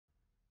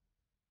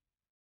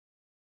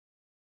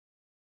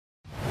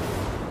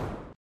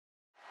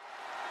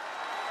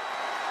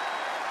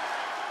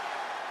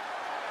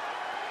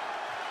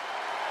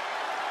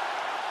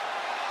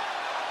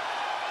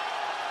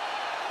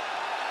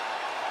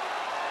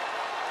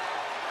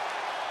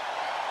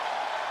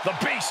The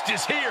Beast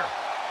is here.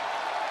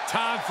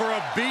 Time for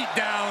a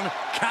beatdown,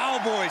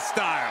 cowboy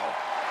style.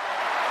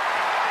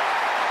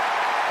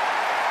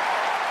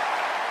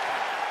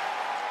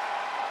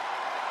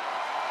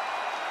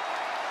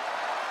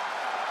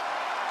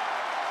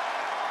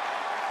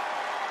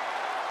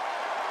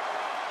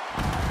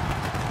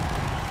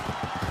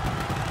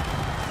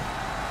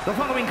 The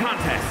following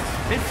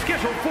contest is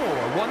scheduled for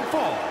one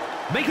fall.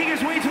 Making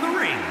his way to the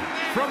ring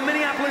from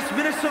Minneapolis,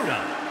 Minnesota,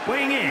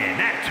 weighing in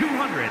at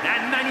 295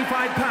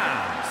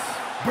 pounds,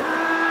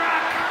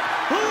 Brock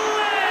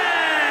Lesnar!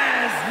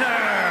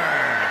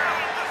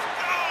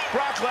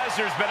 Brock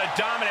Lesnar's been a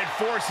dominant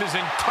force his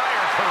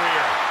entire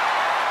career.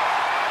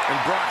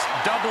 And Brock's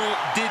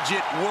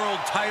double-digit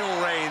world title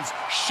reigns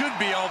should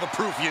be all the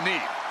proof you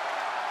need.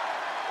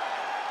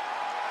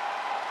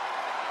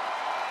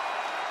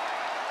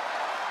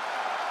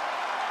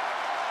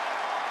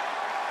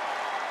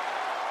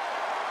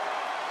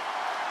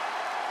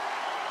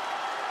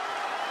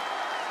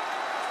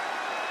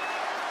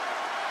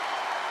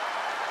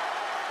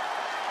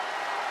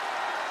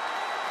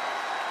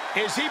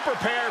 Is he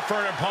prepared for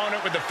an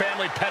opponent with the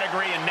family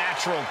pedigree and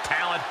natural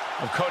talent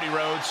of Cody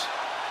Rhodes?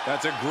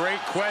 That's a great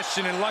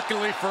question, and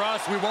luckily for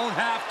us, we won't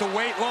have to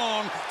wait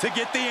long to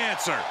get the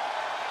answer.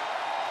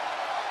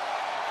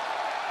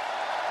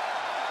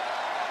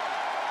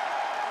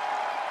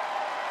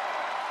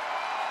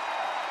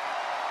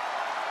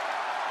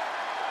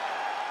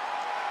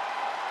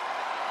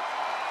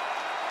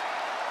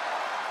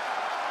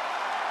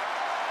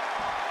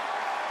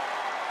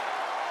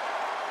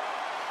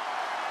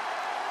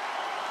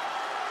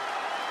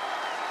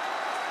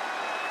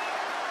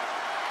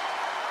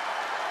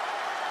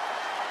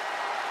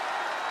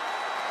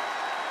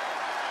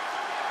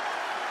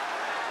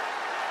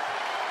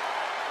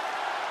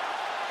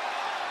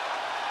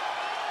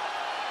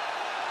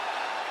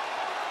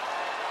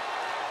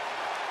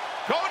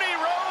 Cody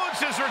Rhodes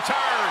is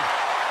returned.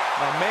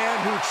 A man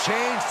who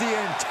changed the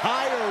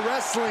entire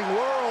wrestling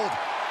world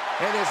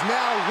and is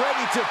now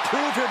ready to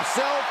prove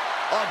himself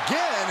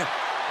again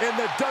in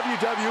the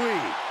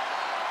WWE.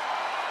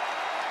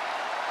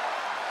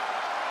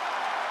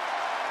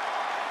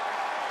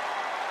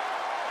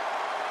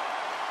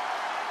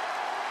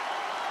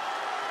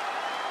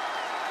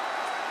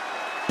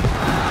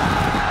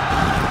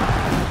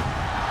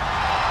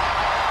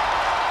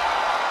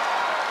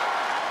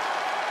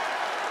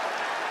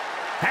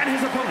 And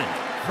his opponent,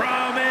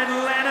 from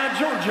Atlanta,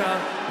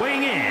 Georgia,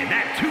 weighing in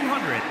at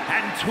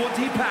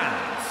 220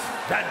 pounds,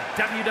 the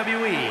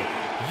WWE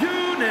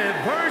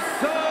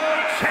Universal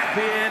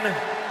Champion,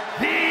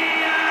 the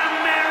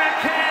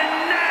American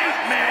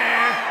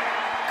Nightmare,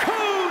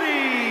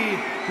 Cody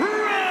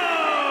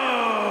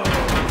Rhodes!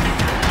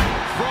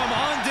 From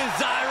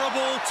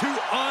undesirable to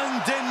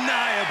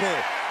undeniable,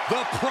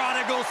 the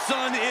prodigal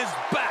son is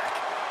back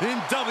in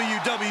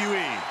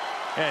WWE.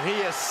 And he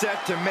is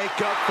set to make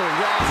up for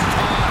lost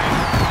time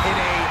in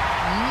a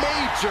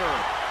major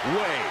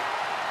way.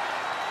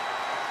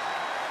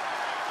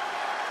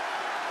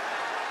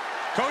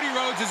 Cody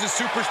Rhodes is a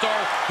superstar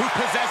who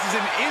possesses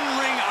an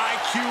in-ring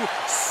IQ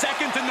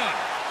second to none.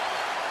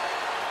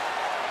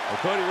 Well,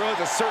 Cody Rhodes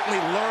has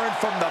certainly learned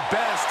from the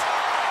best,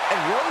 and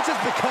Rhodes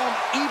has become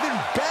even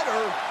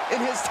better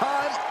in his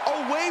time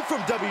away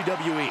from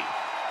WWE.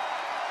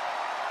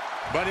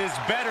 But is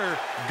better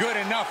good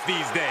enough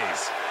these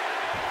days?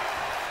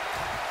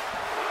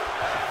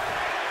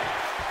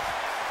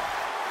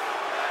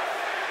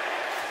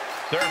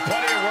 There are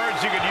plenty of words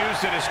you could use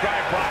to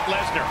describe Brock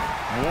Lesnar.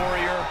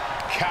 Warrior,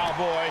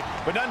 cowboy,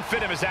 but none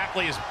fit him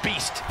exactly as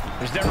Beast.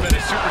 There's never been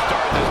a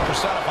superstar that has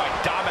personified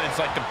dominance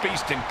like the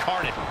Beast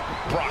incarnate,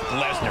 Brock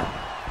Lesnar.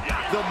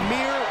 The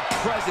mere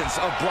presence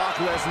of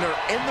Brock Lesnar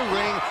in the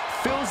ring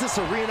fills this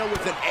arena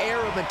with an air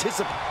of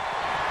anticipation.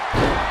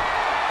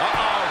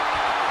 Uh-oh.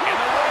 And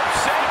the rope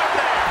saved him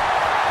there.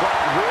 But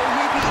will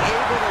he be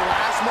able to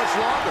last much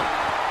longer?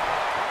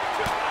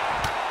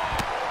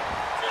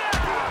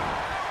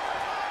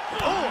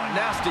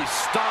 Nasty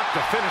stop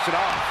to finish it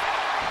off.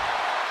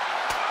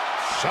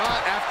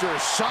 Shot after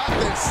shot,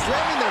 then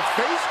slamming their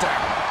face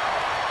down.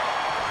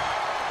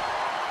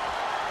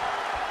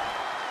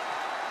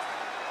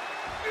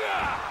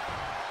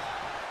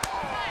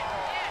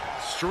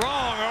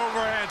 Strong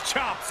overhand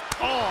chops.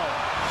 Oh,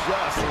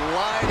 just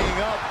lining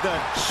up the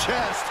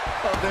chest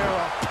of their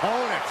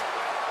opponent.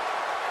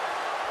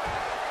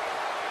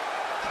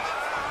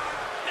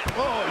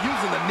 Oh,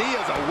 using the knee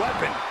as a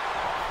weapon.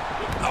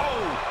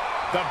 Oh!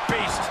 The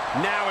Beast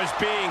now is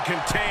being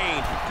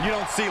contained. You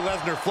don't see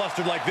Lesnar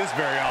flustered like this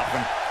very often.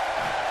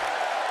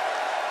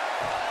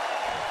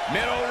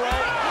 Middle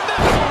rope,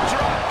 missile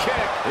drop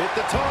kick. Hit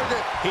the target.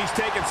 He's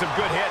taking some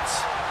good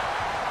hits.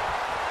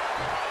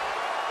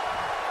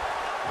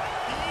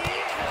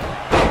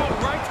 Oh,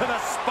 right to the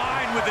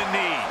spine with the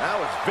knee. That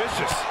was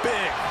vicious.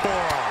 Big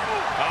forearm.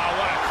 Oh,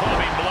 what a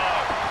clubbing blow.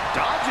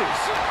 Dodges.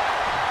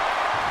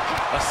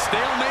 A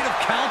stalemate of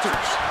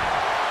counters.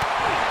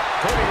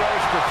 Cody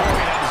Rhodes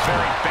performing at his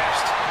very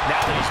best now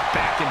that he's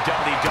back in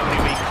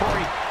WWE.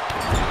 Corey,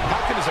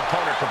 how can his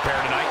opponent prepare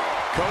tonight?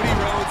 Cody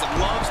Rhodes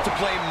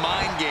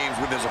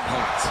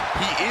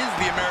is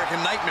the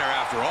American Nightmare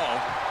after all.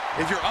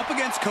 If you're up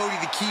against Cody,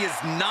 the key is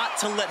not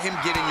to let him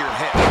get in your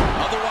head.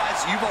 Otherwise,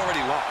 you've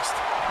already lost.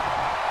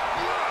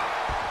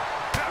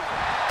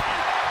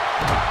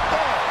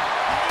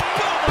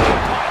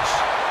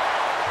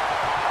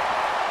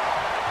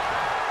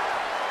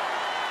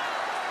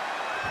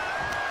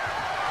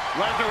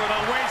 Lesnar with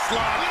a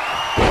waistlock.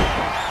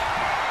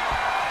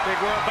 Think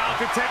we're about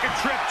to take a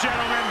trip,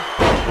 gentlemen.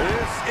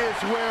 This is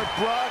where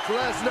Brock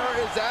Lesnar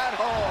is at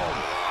home.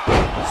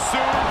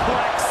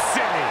 Suplex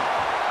City.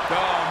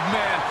 Oh,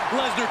 man.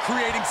 Lesnar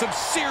creating some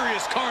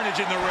serious carnage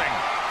in the ring.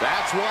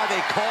 That's why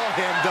they call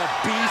him the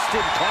Beast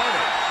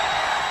Incarnate.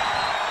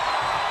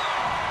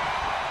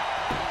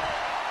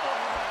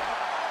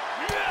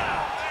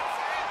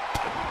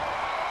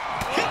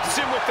 Hits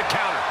him with the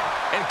counter.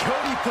 And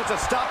Cody puts a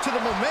stop to the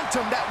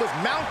momentum that was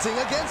mounting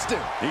against him.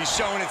 He's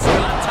showing it's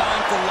not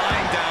time for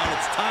lying down.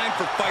 It's time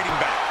for fighting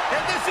back.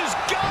 And this has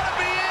got to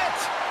be it.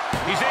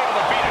 He's able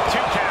to beat a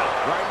 2 count.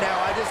 Right now,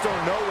 I just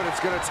don't know what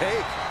it's going to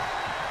take.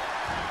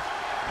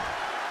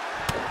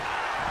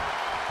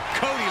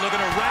 Cody looking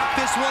to wrap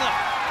this one up.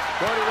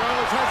 Cody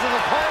Rhodes has his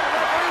opponent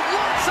up and he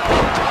looks at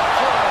the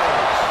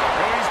coverage.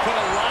 Cody's put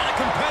a lot of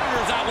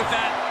competitors out with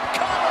that.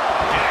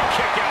 And a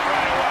kick out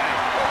right away.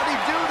 How did he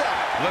do that?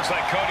 Looks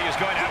like Cody is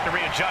going to have to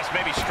readjust,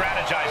 maybe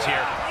strategize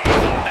here. He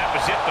thought that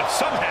was it, but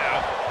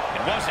somehow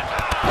it wasn't.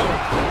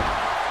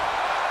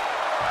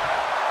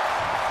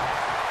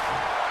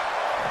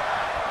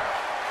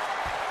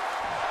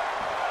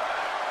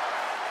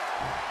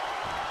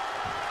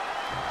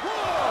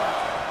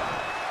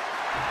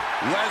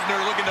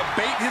 Lesnar looking to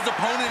bait his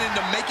opponent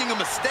into making a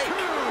mistake.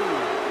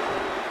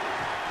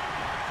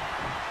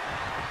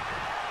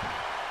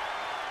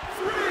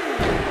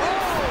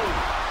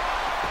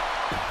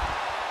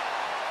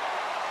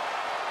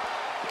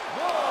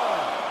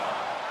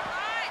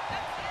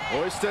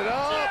 Hoisted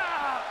up.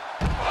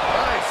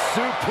 Nice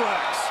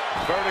suplex.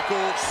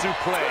 Vertical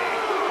suplex.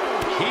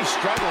 He's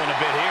struggling a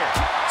bit here.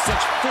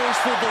 Such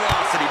forceful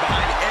velocity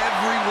behind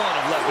every one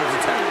of Lesnar's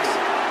attacks.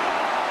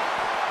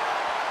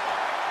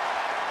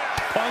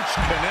 Punch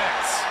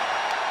connects.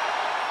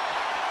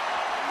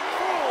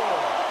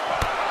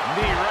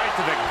 Knee right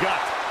to the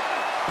gut.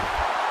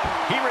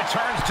 He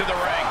returns to the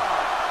ring.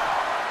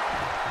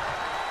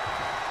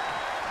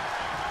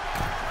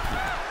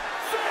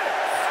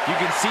 You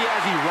can see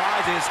as he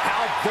rises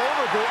how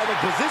vulnerable of a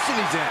position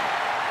he's in.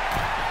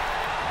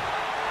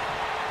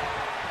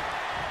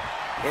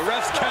 The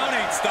ref's count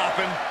ain't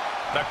stopping.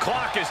 The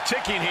clock is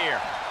ticking here.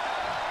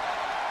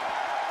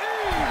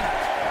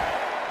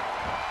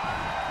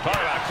 Talk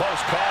about a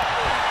close call.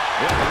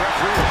 Yeah, the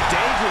referee is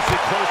dangerously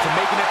close to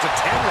making it to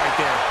 10 right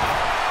there.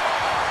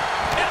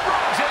 And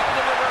Brock's able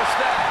to reverse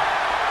that.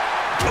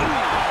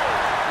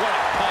 What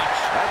a punch.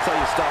 That's how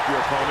you stop your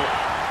opponent.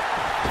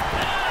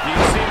 You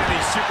can see it in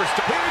these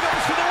superstars. Here he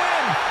goes for the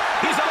win.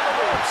 He's on the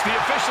ropes. The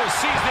official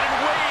sees it and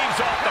waves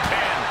off the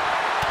pin.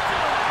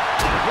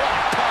 What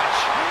a punch.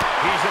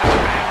 He's in a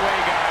bad way,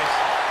 guys.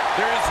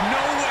 There is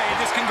no way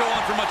this can go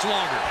on for much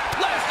longer.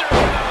 Lesnar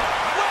with a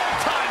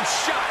well-timed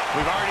shot.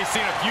 We've already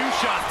seen a few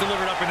shots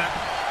delivered up in that.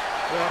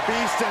 The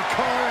Beast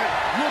Incarnate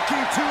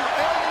looking to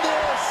end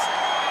this.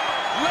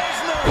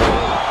 Lesnar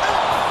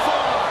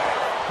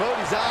F5.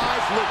 Cody's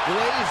eyes look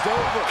glazed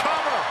over.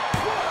 Cover.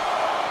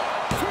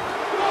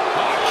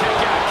 Kick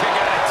out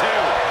at 2.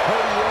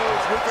 Cody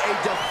Rhodes with a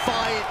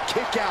defiant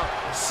kick out,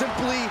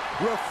 simply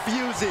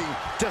refusing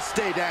to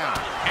stay down.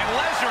 And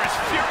Lesnar is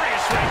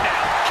furious right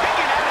now.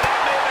 Kicking out of that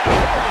may have been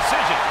a poor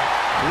decision.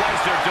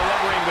 Lesnar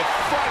delivering with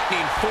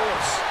frightening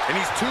force. And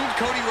he's tuned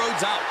Cody Rhodes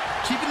out,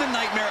 keeping the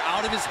Nightmare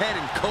out of his head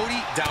and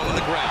Cody down on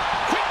the ground.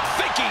 Quick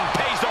thinking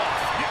pays off.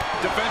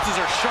 Defenses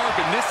are sharp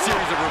in this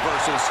series of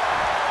reversals.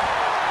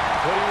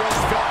 Cody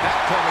Rhodes felt that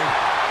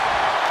coming.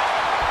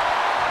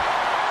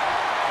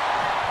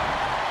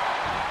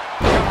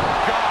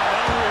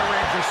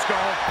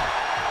 Skull.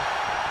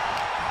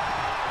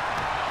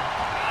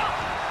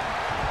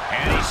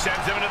 And he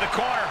sends him into the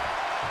corner.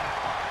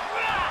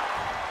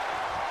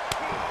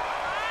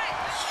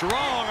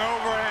 Strong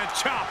overhand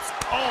chops.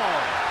 Oh,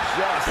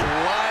 Just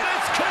like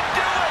This could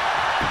do it.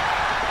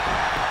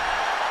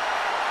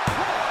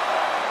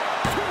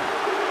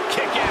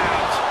 Kick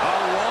out. A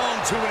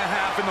long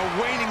 2.5 in the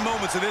waning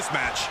moments of this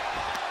match.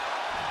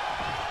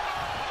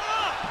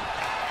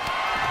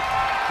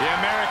 The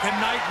American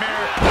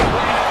Nightmare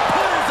ready to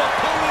put his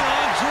opponent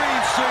on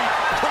Dream Street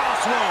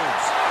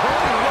Crossroads.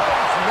 Cody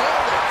Rhodes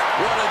nailed it.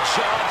 What a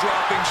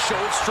jaw-dropping show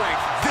of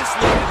strength this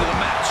late into the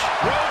match.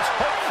 Rhodes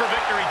hoped for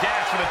victory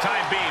dance for the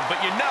time being,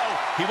 but you know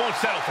he won't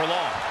settle for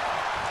long.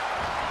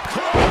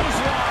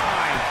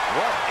 clothesline.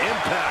 What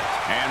impact.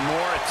 And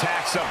more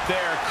attacks up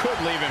there could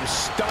leave him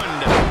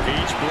stunned.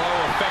 Each blow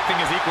affecting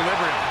his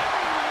equilibrium.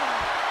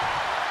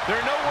 There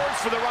are no words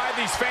for the ride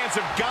these fans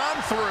have gone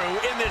through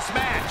in this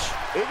match.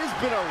 It has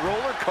been a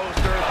roller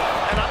coaster,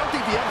 and I don't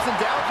think the ups and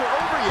downs are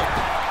over yet.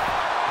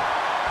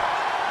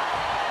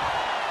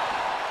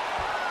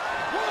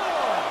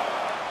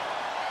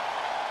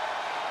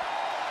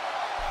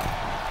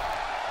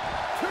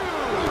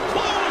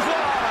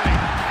 Clothesline!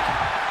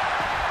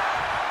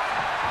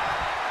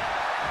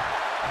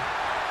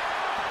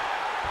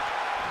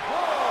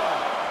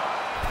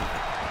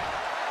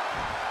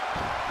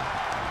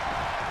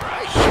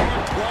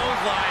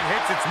 clothesline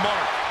hits its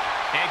mark.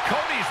 And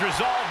Cody's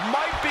resolve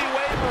might be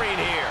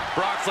wavering here.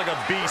 Brock's like a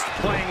beast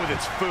playing with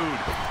its food.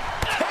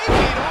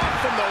 Taking off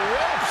from the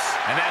ropes.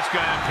 And that's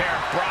going to impair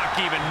Brock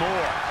even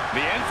more.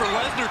 The end for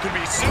Lesnar could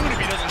be soon if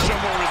he doesn't show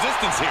more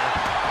resistance here.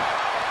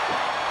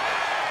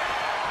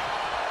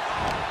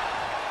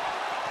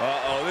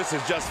 Uh-oh, this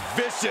is just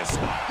vicious.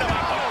 No,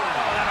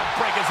 that'll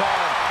break his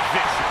arm.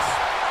 Vicious.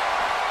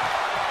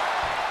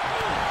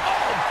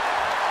 Oh.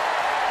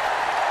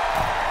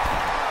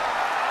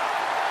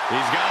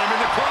 He's got him in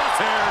the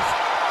crosshairs.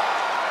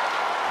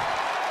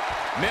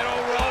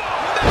 Middle rope.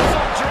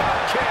 Missile drop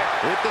kick.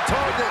 Hit the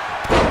target.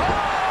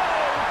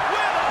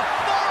 With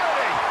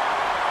authority.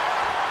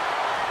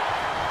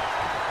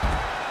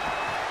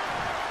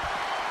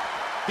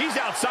 He's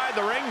outside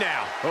the ring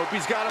now. Hope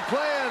he's got a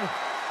plan.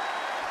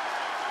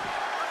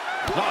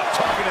 Oh,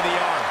 target to the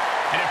arm.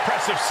 An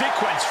impressive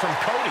sequence from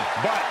Cody.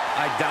 But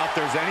I doubt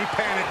there's any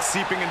panic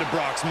seeping into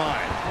Brock's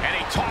mind. And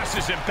he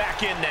tosses him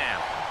back in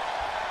now.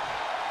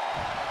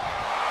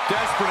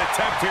 Desperate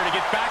attempt here to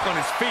get back on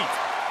his feet.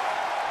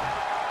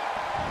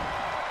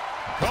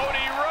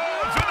 Cody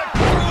Rhodes with a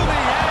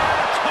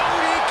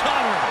Cody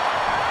cutter.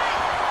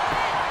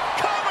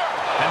 cover.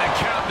 And the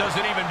count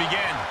doesn't even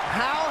begin.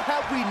 How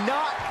have we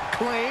not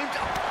claimed?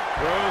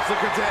 Rhodes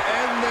looking to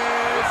end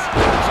this.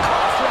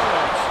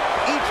 Crossroads.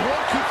 Each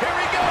one keep. Here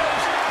he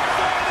goes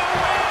for the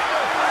win.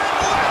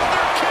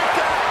 Lesnar kicked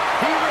out.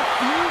 He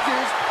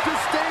refuses to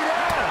stay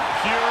down.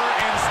 Pure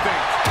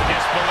instinct.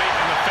 Disbelief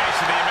in the face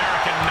of the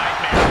American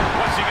nightmare.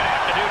 What's he going to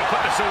have to do to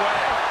put this away?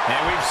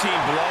 And we've seen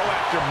blow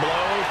after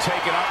blow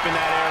taken up in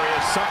that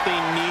area. Something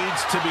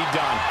needs to be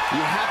done.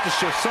 You have to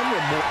show some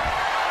remorse.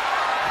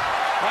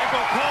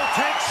 Michael Cole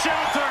takes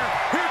shelter.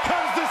 Here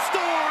comes the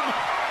storm.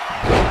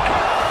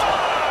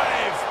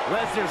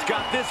 Lesnar's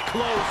got this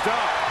closed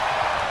up.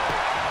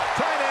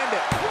 Try and end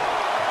it.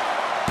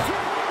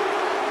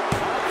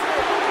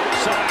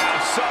 Somehow,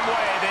 some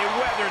way, they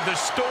weathered the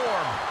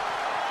storm.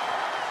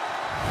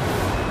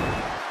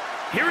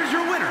 Here is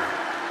your winner,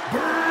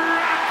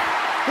 Brock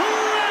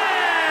Lesnar.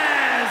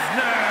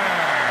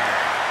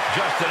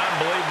 Just an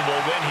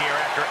unbelievable win here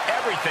after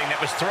everything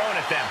that was thrown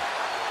at them.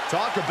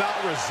 Talk about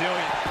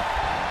resilient.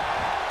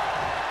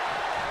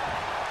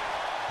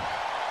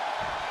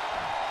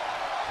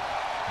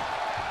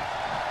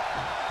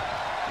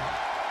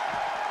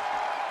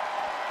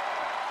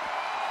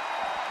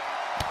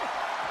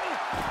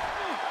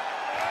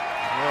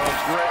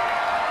 Great.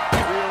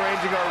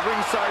 Rearranging our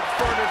ringside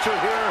furniture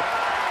here.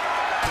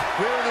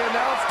 Clearing the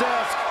announce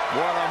desk.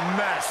 What a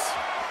mess.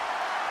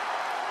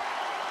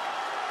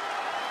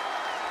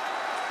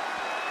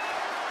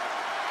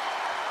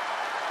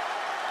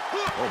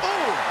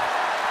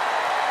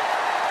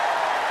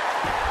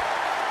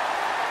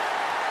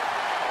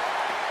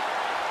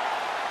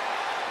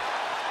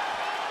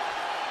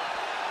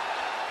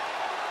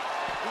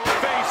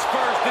 Face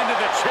first into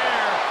the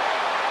chair.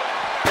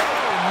 Oh,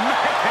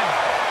 man.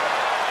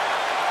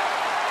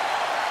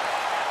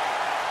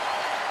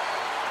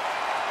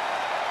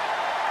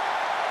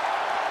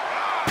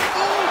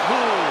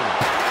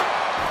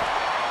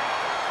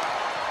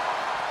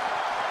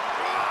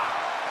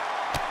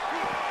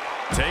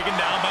 Taken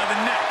down